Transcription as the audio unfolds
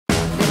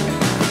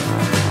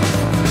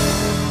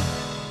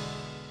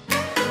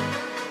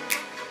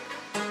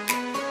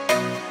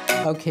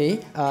Okay,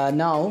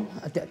 now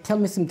tell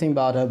me something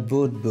about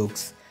board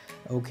books.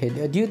 Okay,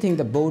 do you think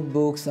the board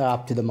books are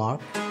up to the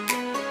mark?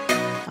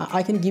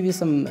 I can give you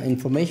some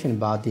information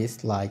about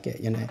this, like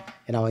in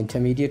our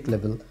intermediate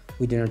level,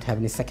 we do not have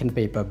any second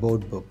paper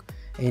board book.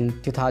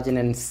 In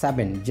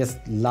 2007, just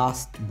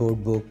last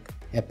board book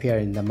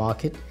appeared in the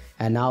market,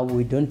 and now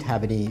we don't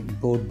have any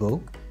board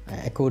book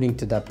according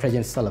to the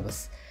present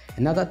syllabus.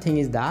 Another thing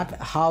is that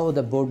how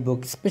the board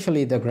book,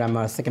 especially the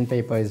grammar second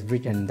paper, is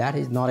written, that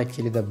is not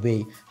actually the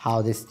way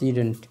how the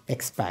student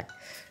expect.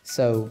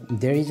 So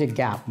there is a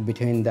gap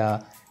between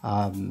the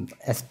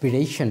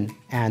aspiration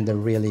and the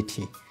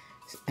reality.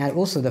 And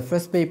also the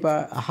first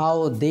paper,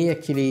 how they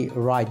actually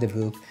write the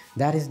book,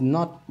 that is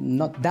not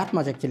that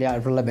much actually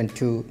relevant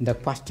to the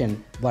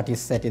question what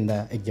is set in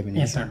the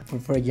examination.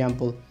 Yes, for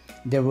example,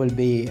 there will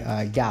be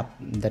a gap,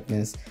 that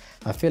means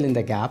fill in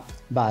the gap,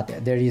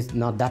 but there is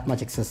not that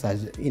much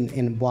exercise.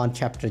 In one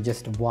chapter,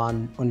 just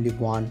only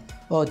one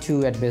or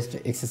two at best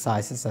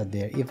exercises are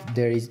there. If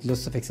there is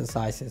lots of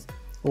exercises,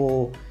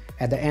 or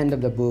at the end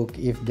of the book,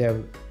 if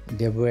there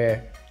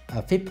were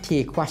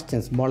 50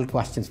 questions, model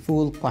questions,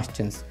 full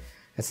questions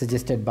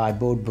suggested by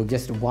board book,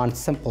 just one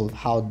simple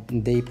how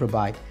they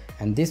provide.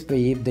 And this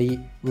way, if they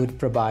would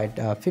provide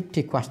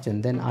 50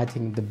 questions, then I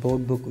think the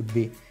board book would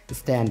be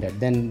standard.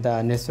 Then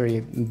the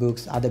necessary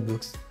books, other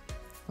books,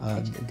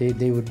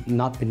 they would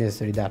not be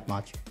necessary that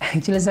much.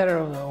 Actually,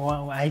 sir,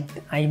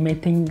 I may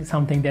think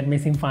something that may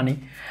seem funny,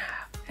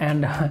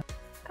 and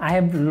I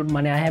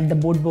have the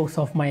board books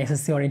of my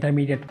SSC or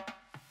intermediate.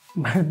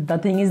 But the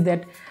thing is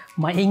that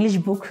my English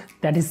book,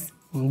 that is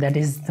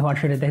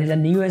the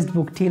newest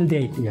book till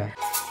date. Yeah.